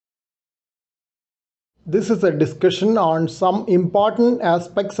This is a discussion on some important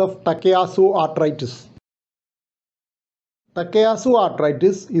aspects of Takayasu arteritis. Takayasu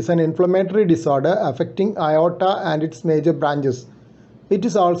arteritis is an inflammatory disorder affecting aorta and its major branches. It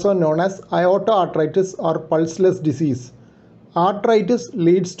is also known as aortoarteritis or pulseless disease. Arteritis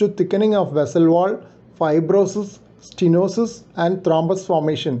leads to thickening of vessel wall, fibrosis, stenosis, and thrombus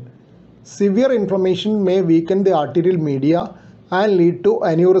formation. Severe inflammation may weaken the arterial media and lead to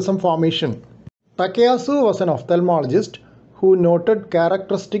aneurysm formation. Takayasu was an ophthalmologist who noted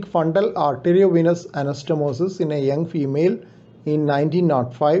characteristic fundal arteriovenous anastomosis in a young female in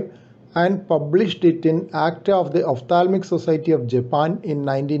 1905 and published it in Acta of the Ophthalmic Society of Japan in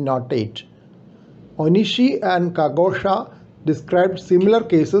 1908. Onishi and Kagosha described similar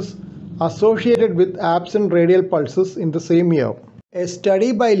cases associated with absent radial pulses in the same year. A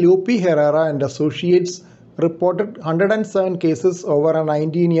study by Lupi-Herrera and associates reported 107 cases over a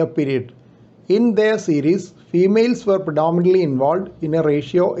 19-year period. In their series, females were predominantly involved in a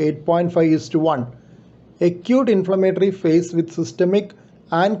ratio 8.5:1. Acute inflammatory phase with systemic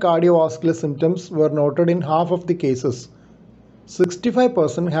and cardiovascular symptoms were noted in half of the cases.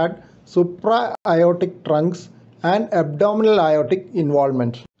 65% had supra-aortic trunks and abdominal aortic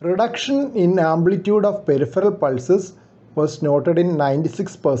involvement. Reduction in amplitude of peripheral pulses was noted in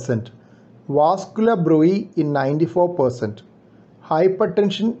 96%, vascular bruit in 94%.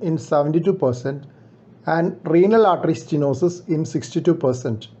 Hypertension in 72% and renal artery stenosis in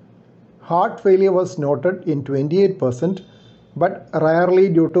 62%. Heart failure was noted in 28% but rarely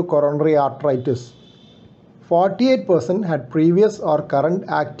due to coronary arteritis. 48% had previous or current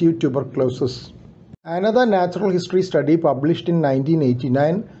active tuberculosis. Another natural history study published in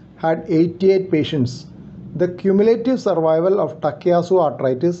 1989 had 88 patients. The cumulative survival of Takayasu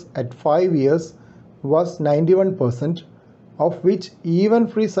arteritis at 5 years was 91%. Of which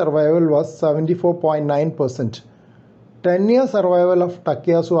event-free survival was 74.9%. 10-year survival of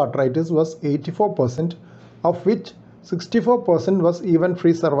Takayasu arteritis was 84%, of which 64% was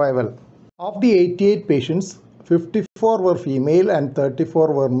event-free survival. Of the 88 patients, 54 were female and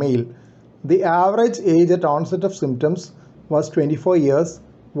 34 were male. The average age at onset of symptoms was 24 years,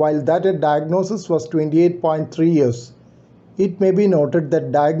 while that at diagnosis was 28.3 years. It may be noted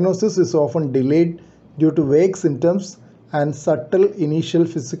that diagnosis is often delayed due to vague symptoms and subtle initial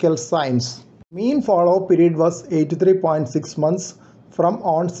physical signs. Mean follow-up period was 83.6 months from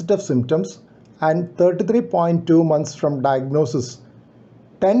onset of symptoms and 33.2 months from diagnosis.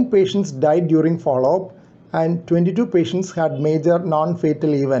 10 patients died during follow-up and 22 patients had major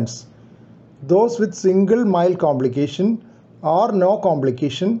non-fatal events. Those with single mild complication or no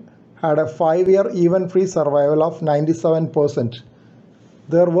complication had a 5-year event-free survival of 97%.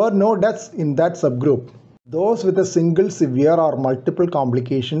 There were no deaths in that subgroup. Those with a single severe or multiple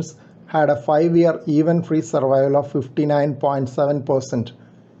complications had a 5-year event-free survival of 59.7%.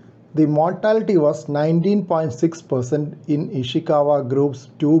 The mortality was 19.6% in Ishikawa groups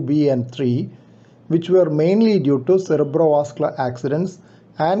 2B and 3, which were mainly due to cerebrovascular accidents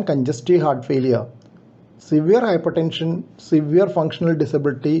and congestive heart failure. Severe hypertension, severe functional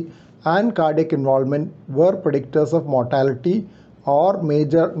disability, and cardiac involvement were predictors of mortality or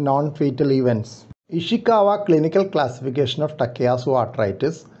major non-fatal events. Ishikawa clinical classification of Takayasu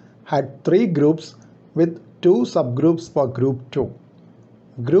arteritis had 3 groups with 2 subgroups for group 2.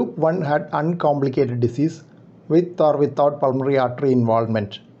 Group 1 had uncomplicated disease with or without pulmonary artery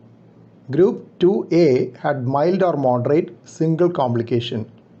involvement. Group 2A had mild or moderate single complication.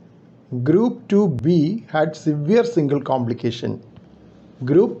 Group 2B had severe single complication.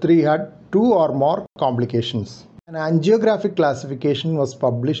 Group 3 had 2 or more complications. An angiographic classification was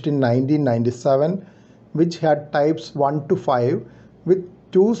published in 1997 which had types 1 to 5 with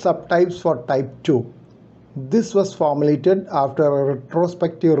 2 subtypes for type 2. This was formulated after a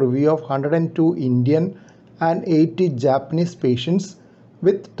retrospective review of 102 Indian and 80 Japanese patients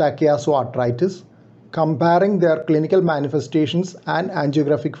with Takayasu arteritis, comparing their clinical manifestations and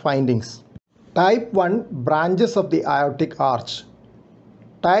angiographic findings. Type 1 branches of the aortic arch.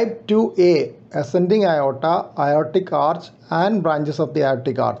 Type 2A ascending aorta, aortic arch and branches of the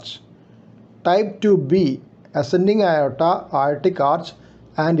aortic arch. Type 2B ascending aorta, aortic arch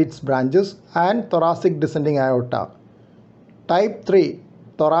and its branches and thoracic descending aorta. Type 3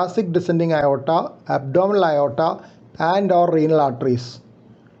 thoracic descending aorta, abdominal aorta and or renal arteries.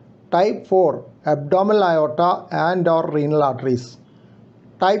 Type 4 abdominal aorta and or renal arteries.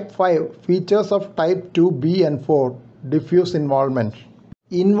 Type 5 features of type 2B and 4 diffuse involvement.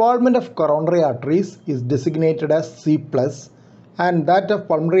 Involvement of coronary arteries is designated as C+ and that of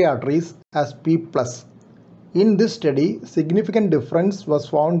pulmonary arteries as P+. In this study, significant difference was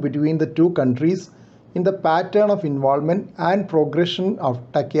found between the two countries in the pattern of involvement and progression of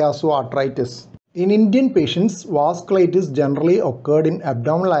Takayasu arteritis. In Indian patients, vasculitis generally occurred in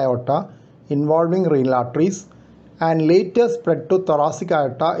abdominal aorta involving renal arteries and later spread to thoracic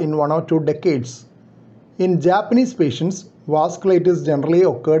aorta in 1 or 2 decades. In Japanese patients, vasculitis generally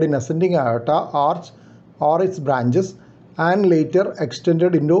occurred in ascending aorta arch or its branches and later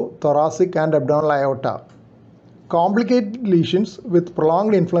extended into thoracic and abdominal aorta. Complicated lesions with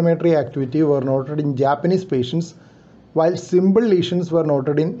prolonged inflammatory activity were noted in Japanese patients, while simple lesions were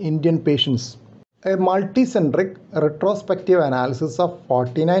noted in Indian patients. A multicentric retrospective analysis of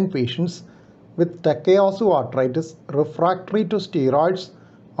 49 patients with Takayasu arteritis refractory to steroids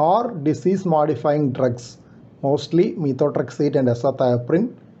or disease-modifying drugs, mostly methotrexate and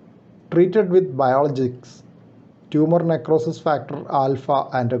azathioprine, treated with biologics, tumor necrosis factor alpha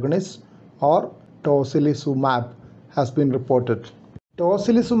antagonist or tocilizumab, has been reported.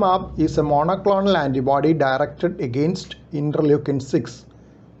 Tocilizumab is a monoclonal antibody directed against interleukin 6.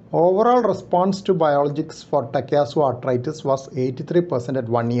 Overall response to biologics for Takayasu arteritis was 83% at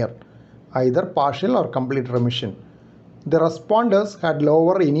 1 year, either partial or complete remission. The responders had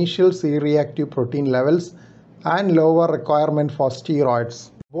lower initial C-reactive protein levels and lower requirement for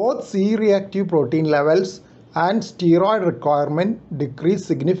steroids. Both C-reactive protein levels and steroid requirement decreased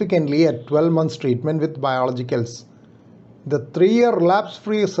significantly at 12 months treatment with biologicals. The 3-year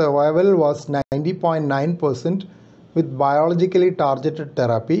relapse-free survival was 90.9% with biologically targeted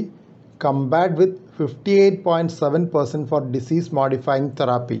therapy compared with 58.7% for disease-modifying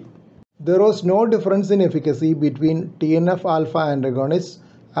therapy. There was no difference in efficacy between TNF-alpha antagonists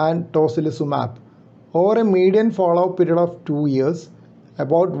and tocilizumab. Over a median follow-up period of 2 years,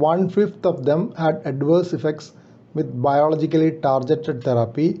 about 1/5 of them had adverse effects with biologically targeted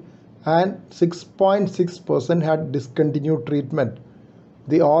therapy and 6.6% had discontinued treatment.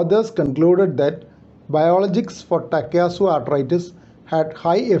 The authors concluded that biologics for Takayasu arteritis had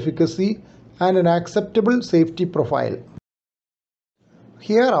high efficacy and an acceptable safety profile.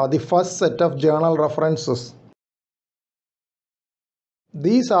 Here are the first set of journal references.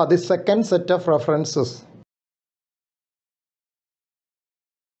 These are the second set of references.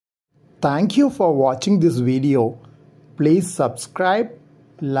 Thank you for watching this video. Please subscribe,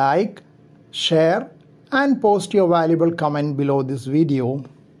 like, share and post your valuable comment below this video.